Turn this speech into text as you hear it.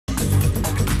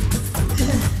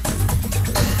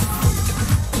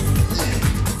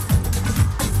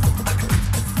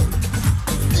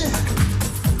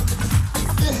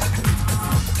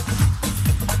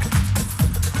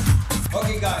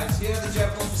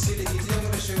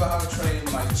you how to train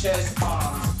my chest,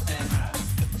 arms, and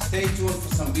abs. Stay tuned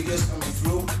for some videos coming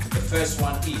through. The first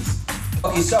one is.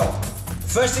 Okay, so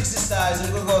first exercise,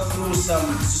 I'm gonna go through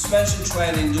some suspension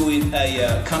training, doing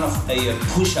a kind of a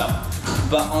push-up,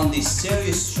 but on this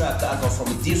serious strap that I got from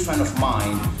a dear friend of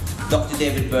mine, Dr.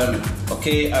 David Berman.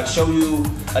 Okay, I'll tell you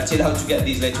how to get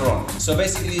these later on. So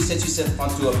basically, you set yourself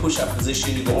onto a push-up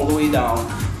position, you go all the way down.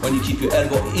 When you keep your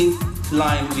elbow in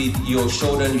line with your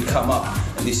shoulder and you come up,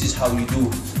 and this is how you do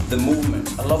the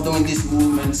movement. I love doing these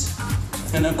movements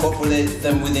and incorporate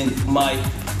them within my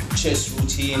chest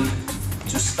routine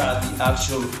to start the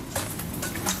actual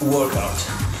workout.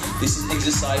 This is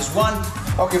exercise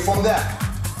 1. Okay, from there,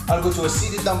 I'll go to a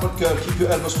seated dumbbell curl, keep your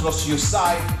elbows close to your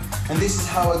side, and this is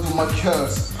how I do my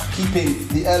curls, keeping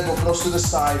the elbow close to the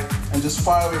side and just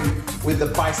firing with the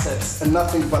biceps and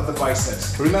nothing but the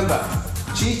biceps. Remember,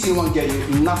 cheating won't get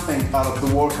you nothing out of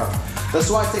the workout. That's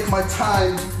why I take my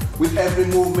time with every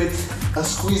movement. I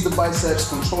squeeze the biceps,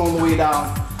 control on the way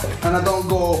down, and I don't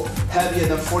go heavier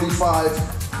than 45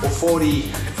 or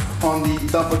 40 on the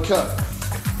dumbbell curl.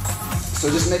 So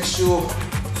just make sure,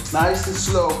 nice and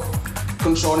slow,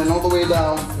 controlling all the way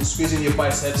down and squeezing your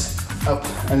biceps up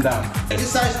and down.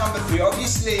 Exercise number 3,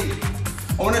 obviously,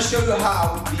 I want to show you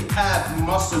how the ab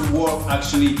muscle work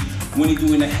actually when you're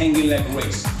doing a hanging leg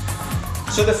raise.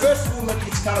 So the first movement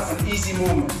is kind of an easy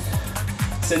movement.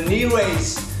 It's a knee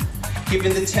raise,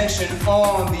 keeping the tension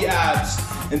on the abs,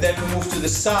 and then we move to the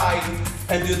side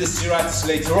and do the serratus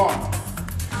later on.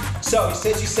 So you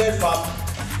set yourself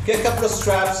up, get a couple of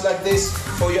straps like this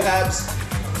for your abs,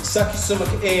 suck your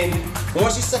stomach in.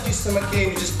 Once you suck your stomach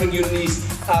in, you just bring your knees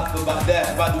up about there,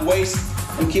 about the waist,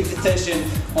 and keep the tension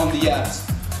on the abs.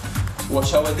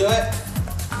 Watch how I do it.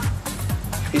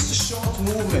 It's a short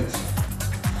movement.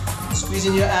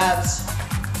 Squeezing your abs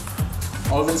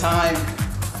all the time,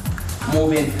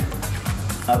 moving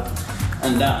up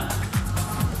and down.